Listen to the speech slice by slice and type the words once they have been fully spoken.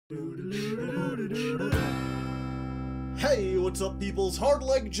Hey, what's up peoples?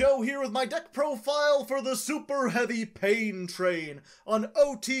 Hardleg Joe here with my deck profile for the Super Heavy Pain Train, an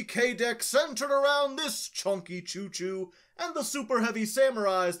OTK deck centered around this chunky choo-choo and the Super Heavy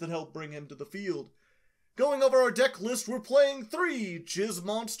Samurais that help bring him to the field. Going over our deck list, we're playing 3 Jizz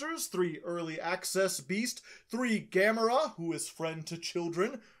Monsters, 3 Early Access Beast, 3 Gamera, who is friend to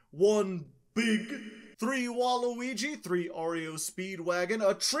children, 1 Big, 3 Waluigi, 3 Oreo Speedwagon,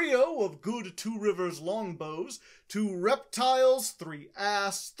 a trio of good Two Rivers Longbows, 2 Reptiles, 3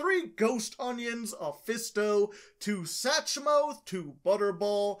 Ass, 3 Ghost Onions, a Fisto, 2 Satchmouth, 2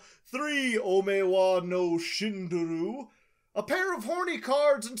 Butterball, 3 Omewa no Shinduru, a pair of horny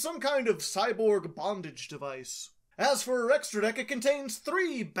cards, and some kind of cyborg bondage device. As for our extra deck, it contains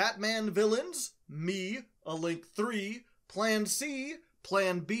 3 Batman villains, me, a Link 3, Plan C,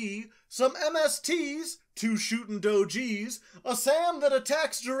 Plan B, some MSTs, 2 Shootin' Dojis, a Sam that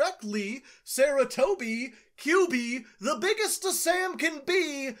attacks directly, Saratobi, QB, the biggest a Sam can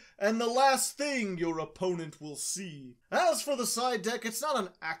be, and the last thing your opponent will see. As for the side deck, it's not an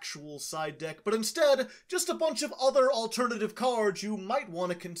actual side deck, but instead, just a bunch of other alternative cards you might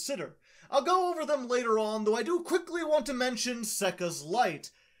want to consider. I'll go over them later on, though I do quickly want to mention Sekka's Light,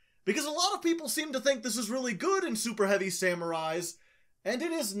 because a lot of people seem to think this is really good in Super Heavy Samurais, and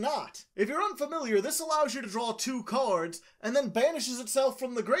it is not. If you're unfamiliar, this allows you to draw 2 cards, and then banishes itself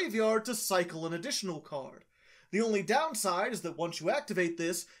from the graveyard to cycle an additional card. The only downside is that once you activate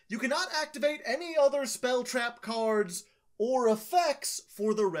this, you cannot activate any other spell trap cards or effects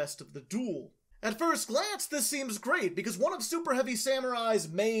for the rest of the duel. At first glance, this seems great, because one of Super Heavy Samurai's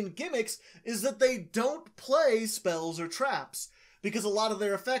main gimmicks is that they don't play spells or traps, because a lot of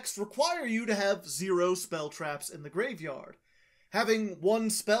their effects require you to have 0 spell traps in the graveyard. Having one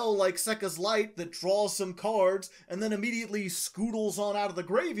spell like Sekka's Light that draws some cards and then immediately scoodles on out of the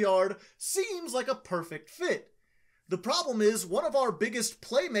graveyard seems like a perfect fit. The problem is, one of our biggest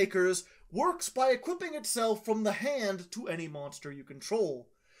playmakers works by equipping itself from the hand to any monster you control.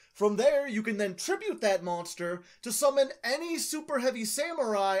 From there, you can then tribute that monster to summon any Super Heavy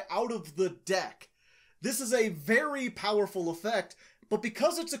Samurai out of the deck. This is a very powerful effect, but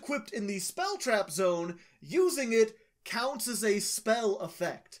because it's equipped in the spell trap zone, using it counts as a spell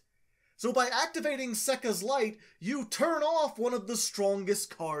effect. So by activating Sekka's Light, you turn off one of the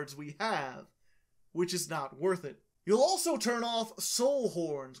strongest cards we have, which is not worth it. You'll also turn off Soul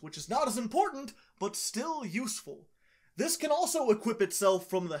Horns, which is not as important, but still useful. This can also equip itself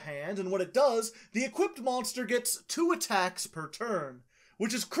from the hand, and when it does, the equipped monster gets 2 attacks per turn,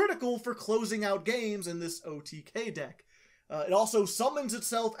 which is critical for closing out games in this OTK deck. It also summons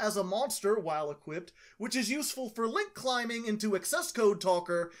itself as a monster while equipped, which is useful for link climbing into Access Code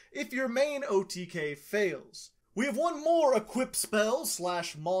Talker if your main OTK fails. We have one more equip spell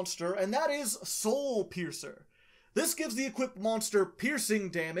 / monster, and that is Soul Piercer. This gives the equipped monster piercing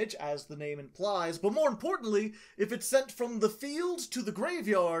damage, as the name implies, but more importantly, if it's sent from the field to the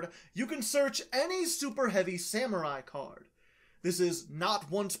graveyard, you can search any Super Heavy Samurai card. This is not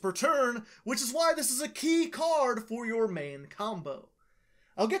once per turn, which is why this is a key card for your main combo.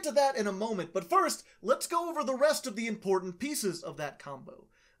 I'll get to that in a moment, but first, let's go over the rest of the important pieces of that combo.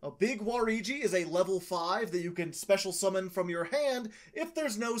 A Big Waluigi is a level 5 that you can special summon from your hand if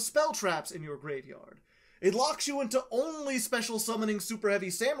there's no spell traps in your graveyard. It locks you into only special summoning Super Heavy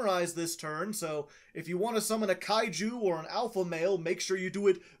Samurais this turn, so if you want to summon a Kaiju or an Alpha Male, make sure you do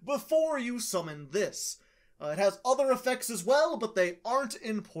it before you summon this. It has other effects as well, but they aren't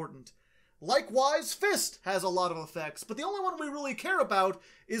important. Likewise, Fist has a lot of effects, but the only one we really care about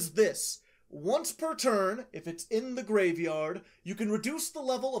is this. Once per turn, if it's in the graveyard, you can reduce the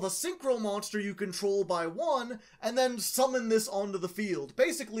level of a synchro monster you control by 1, and then summon this onto the field,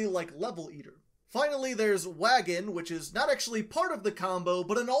 basically like Level Eater. Finally, there's Wagon, which is not actually part of the combo,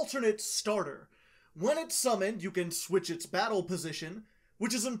 but an alternate starter. When it's summoned, you can switch its battle position,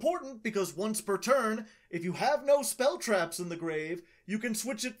 which is important because once per turn, if you have no spell traps in the grave, you can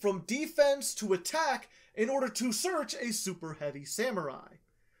switch it from defense to attack in order to search a Super Heavy Samurai.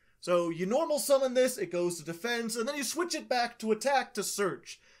 So you normal summon this, it goes to defense, and then you switch it back to attack to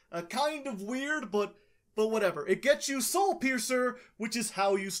search. Kind of weird, but whatever. It gets you Soul Piercer, which is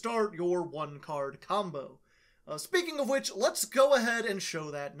how you start your 1-card combo. Speaking of which, let's go ahead and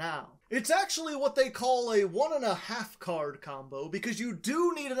show that now. It's actually what they call a 1.5 card combo, because you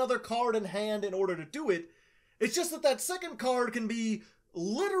do need another card in hand in order to do it. It's just that that second card can be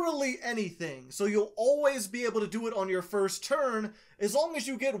literally anything, so you'll always be able to do it on your first turn as long as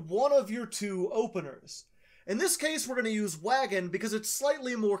you get one of your 2 openers. In this case, we're going to use Wagon because it's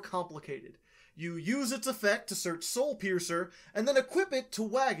slightly more complicated. You use its effect to search Soul Piercer, and then equip it to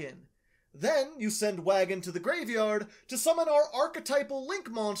Wagon. Then you send Wagon to the graveyard to summon our archetypal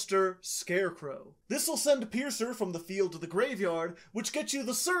Link monster, Scarecrow. This will send Piercer from the field to the graveyard, which gets you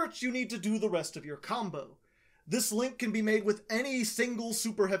the search you need to do the rest of your combo. This link can be made with any single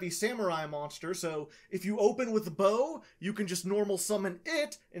Superheavy Samurai monster, so if you open with Bow, you can just normal summon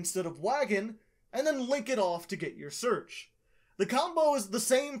it instead of Wagon, and then link it off to get your search. The combo is the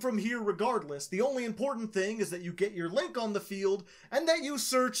same from here regardless. The only important thing is that you get your link on the field and that you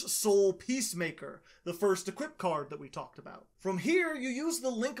search Soul Peacemaker, the first equip card that we talked about. From here, you use the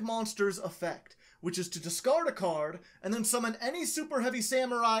Link monster's effect, which is to discard a card and then summon any Superheavy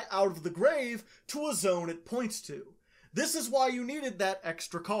Samurai out of the grave to a zone it points to. This is why you needed that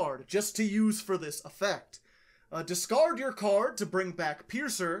extra card, just to use for this effect. Discard your card to bring back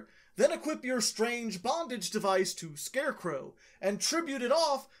Piercer, then equip your strange bondage device to Scarecrow, and tribute it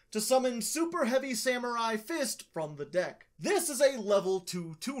off to summon Superheavy Samurai Fist from the deck. This is a level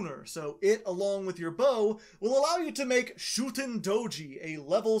 2 tuner, so it, along with your bow, will allow you to make Shuten Doji, a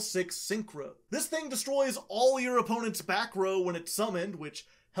level 6 synchro. This thing destroys all your opponent's back row when it's summoned, which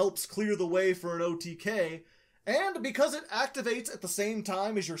helps clear the way for an OTK, and because it activates at the same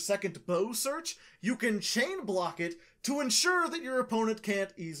time as your second bow search, you can chain block it to ensure that your opponent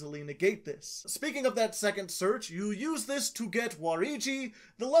can't easily negate this. Speaking of that second search, you use this to get Warigi,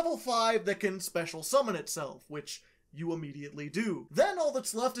 the level 5 that can special summon itself, which you immediately do. Then all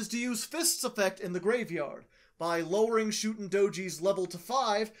that's left is to use Fist's effect in the graveyard. By lowering Shuten Doji's level to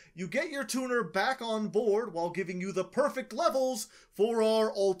 5, you get your tuner back on board while giving you the perfect levels for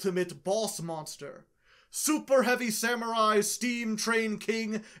our ultimate boss monster. Superheavy Samurai Steam Train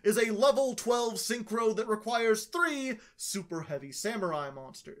King is a level 12 synchro that requires 3 Superheavy Samurai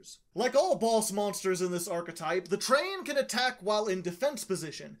monsters. Like all boss monsters in this archetype, the train can attack while in defense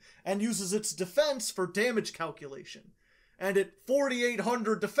position, and uses its defense for damage calculation. And at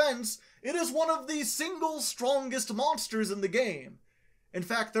 4800 defense, it is one of the single strongest monsters in the game. In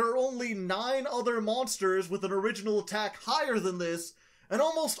fact, there are only 9 other monsters with an original attack higher than this, and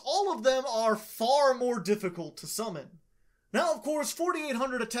almost all of them are far more difficult to summon. Now, of course,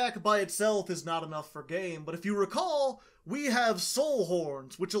 4800 attack by itself is not enough for game, but if you recall, we have Soul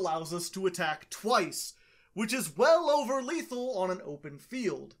Horns, which allows us to attack twice, which is well over lethal on an open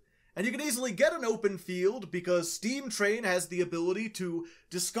field. And you can easily get an open field because Steam Train has the ability to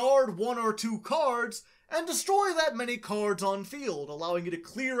discard 1 or 2 cards and destroy that many cards on field, allowing you to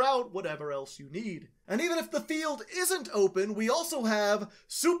clear out whatever else you need. And even if the field isn't open, we also have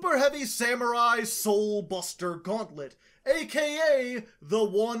Superheavy Samurai Soul Buster Gauntlet, aka the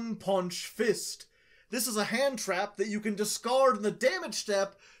One Punch Fist. This is a hand trap that you can discard in the damage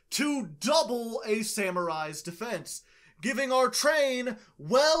step to double a samurai's defense, giving our train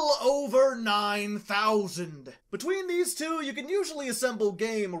well over 9,000. Between these two, you can usually assemble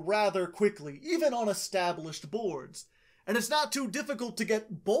game rather quickly, even on established boards. And it's not too difficult to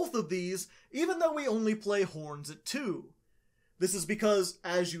get both of these, even though we only play Horns at 2. This is because,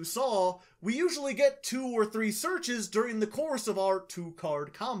 as you saw, we usually get 2 or 3 searches during the course of our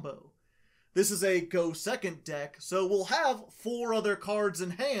 2-card combo. This is a go second deck, so we'll have 4 other cards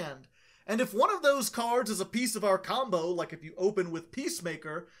in hand, and if one of those cards is a piece of our combo, like if you open with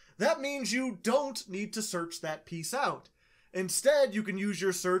Peacemaker, that means you don't need to search that piece out. Instead, you can use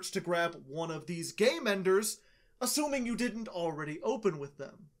your search to grab one of these game enders, assuming you didn't already open with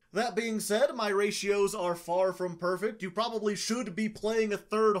them. That being said, my ratios are far from perfect. You probably should be playing a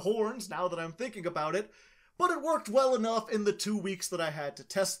 3rd Horns now that I'm thinking about it, but it worked well enough in the 2 weeks that I had to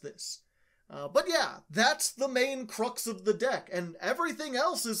test this. But yeah, that's the main crux of the deck, and everything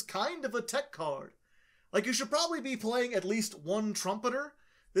else is kind of a tech card. Like, you should probably be playing at least 1 Trumpeter.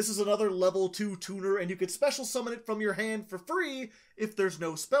 This is another level 2 tuner, and you could special summon it from your hand for free if there's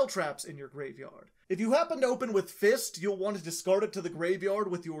no spell traps in your graveyard. If you happen to open with Fist, you'll want to discard it to the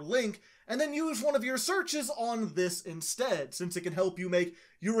graveyard with your Link, and then use one of your searches on this instead, since it can help you make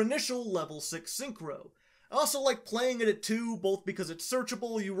your initial level 6 synchro. I also like playing it at 2, both because it's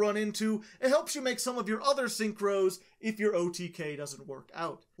searchable, you run into, it helps you make some of your other synchros if your OTK doesn't work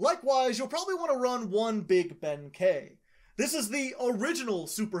out. Likewise, you'll probably want to run 1 Big Ben K. This is the original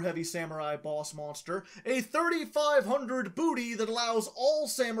Superheavy Samurai boss monster, a 3500 booty that allows all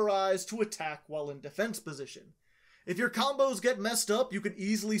samurais to attack while in defense position. If your combos get messed up, you can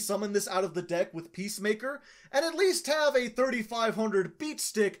easily summon this out of the deck with Peacemaker, and at least have a 3500 beat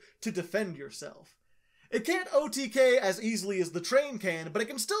stick to defend yourself. It can't OTK as easily as the train can, but it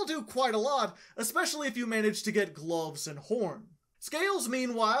can still do quite a lot, especially if you manage to get gloves and horn. Scales,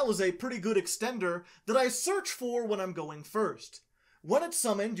 meanwhile, is a pretty good extender that I search for when I'm going first. When it's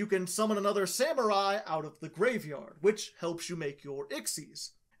summoned, you can summon another samurai out of the graveyard, which helps you make your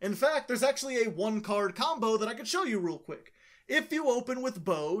Ixies. In fact, there's actually a one-card combo that I could show you real quick. If you open with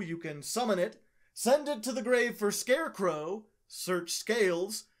Bow, you can summon it, send it to the grave for Scarecrow, search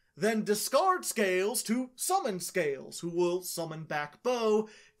Scales, then discard Scales to summon Scales, who will summon back Bow,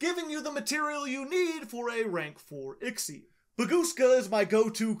 giving you the material you need for a rank 4 Ixie. Bagooska is my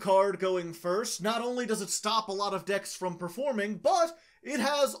go-to card going first. Not only does it stop a lot of decks from performing, but it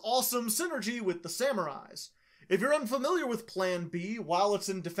has awesome synergy with the samurais. If you're unfamiliar with Plan B, while it's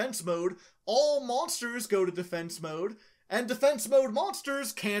in defense mode, all monsters go to defense mode, and defense mode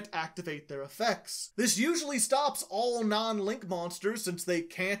monsters can't activate their effects. This usually stops all non-link monsters since they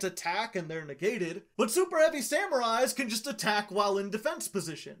can't attack and they're negated, but Superheavy Samurais can just attack while in defense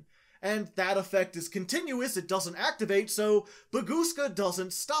position. And that effect is continuous, it doesn't activate, so Bagooska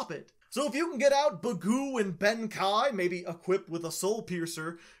doesn't stop it. So if you can get out Bagoo and Benkai, maybe equipped with a Soul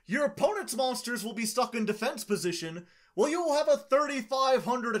Piercer, your opponent's monsters will be stuck in defense position, while you'll have a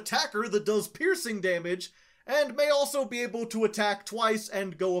 3500 attacker that does piercing damage, and may also be able to attack twice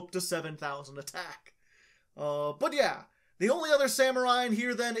and go up to 7000 attack. But yeah, the only other samurai in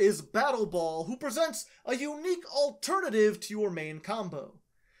here then is Battle Ball, who presents a unique alternative to your main combo.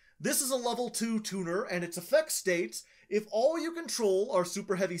 This is a level 2 tuner, and its effect states, if all you control are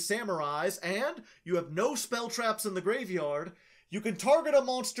Superheavy Samurais and you have no spell traps in the graveyard, you can target a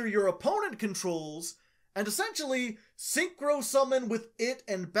monster your opponent controls, and essentially synchro summon with it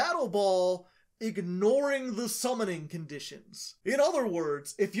and Battle Ball, ignoring the summoning conditions. In other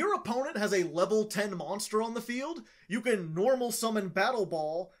words, if your opponent has a level 10 monster on the field, you can normal summon Battle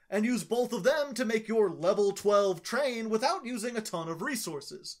Ball and use both of them to make your level 12 train without using a ton of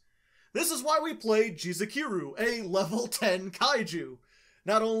resources. This is why we play Jizukiru, a level 10 kaiju.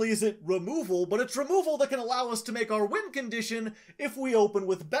 Not only is it removal, but it's removal that can allow us to make our win condition if we open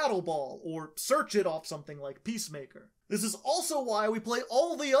with Battle Ball, or search it off something like Peacemaker. This is also why we play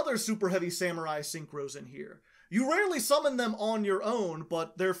all the other Superheavy Samurai synchros in here. You rarely summon them on your own,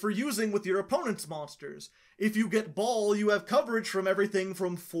 but they're for using with your opponent's monsters. If you get Ball, you have coverage from everything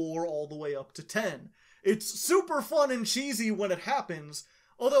from 4 all the way up to 10. It's super fun and cheesy when it happens,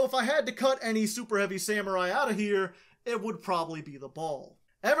 although if I had to cut any Superheavy Samurai out of here, it would probably be the Ball.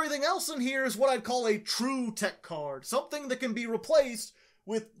 Everything else in here is what I'd call a true tech card, something that can be replaced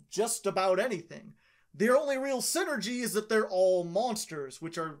with just about anything. Their only real synergy is that they're all monsters,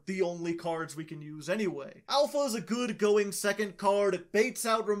 which are the only cards we can use anyway. Alpha is a good going second card, it baits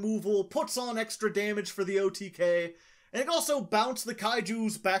out removal, puts on extra damage for the OTK, and it can also bounce the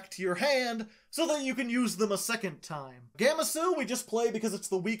kaijus back to your hand so that you can use them a second time. Gamasuil we just play because it's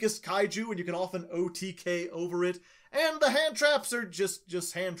the weakest kaiju and you can often OTK over it, and the hand traps are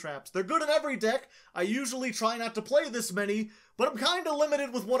just hand traps. They're good in every deck. I usually try not to play this many, but I'm kinda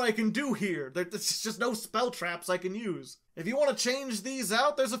limited with what I can do here. There's just no spell traps I can use. If you want to change these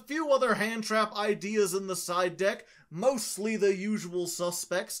out, there's a few other hand trap ideas in the side deck, mostly the usual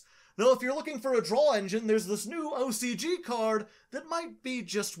suspects. Though if you're looking for a draw engine, there's this new OCG card that might be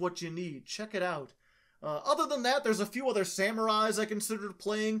just what you need. Check it out. Other than that, there's a few other samurais I considered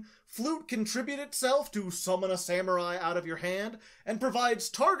playing. Flute can tribute itself to summon a samurai out of your hand, and provides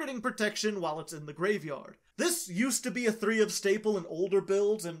targeting protection while it's in the graveyard. This used to be a 3-of staple in older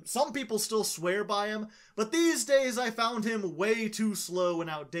builds, and some people still swear by him, but these days I found him way too slow and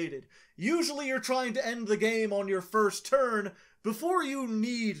outdated. Usually you're trying to end the game on your first turn before you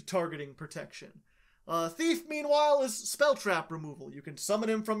need targeting protection. Thief, meanwhile, is spell trap removal. You can summon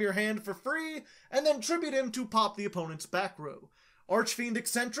him from your hand for free, and then tribute him to pop the opponent's back row. Archfiend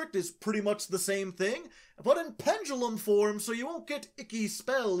Eccentric is pretty much the same thing, but in pendulum form, so you won't get icky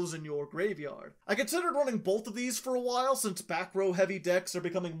spells in your graveyard. I considered running both of these for a while, since back row heavy decks are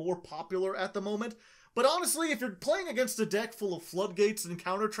becoming more popular at the moment, but honestly, if you're playing against a deck full of floodgates and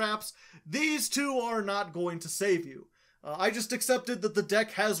counter traps, these two are not going to save you. I just accepted that the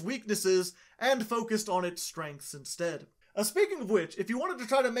deck has weaknesses and focused on its strengths instead. Speaking of which, if you wanted to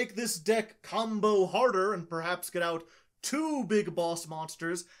try to make this deck combo harder and perhaps get out 2 big boss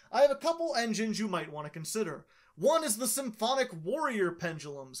monsters, I have a couple engines you might want to consider. One is the Symphonic Warrior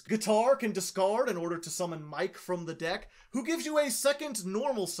Pendulums. Guitar can discard in order to summon Mike from the deck, who gives you a second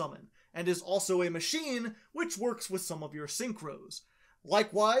normal summon, and is also a machine, which works with some of your synchros.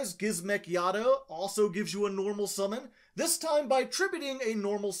 Likewise, Gizmek Yada also gives you a normal summon, this time by tributing a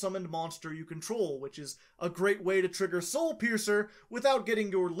normal summoned monster you control, which is a great way to trigger Soul Piercer without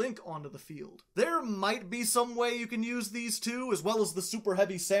getting your Link onto the field. There might be some way you can use these two, as well as the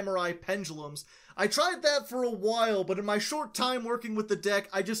Superheavy Samurai Pendulums. I tried that for a while, but in my short time working with the deck,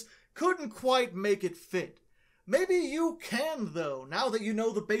 I just couldn't quite make it fit. Maybe you can, though. Now that you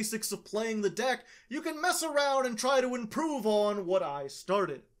know the basics of playing the deck, you can mess around and try to improve on what I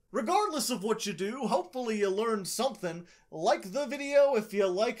started. Regardless of what you do, hopefully you learned something. Like the video if you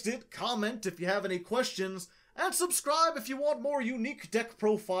liked it, comment if you have any questions, and subscribe if you want more unique deck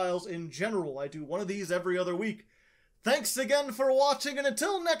profiles in general. I do one of these every other week. Thanks again for watching, and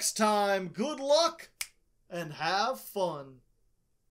until next time, good luck and have fun.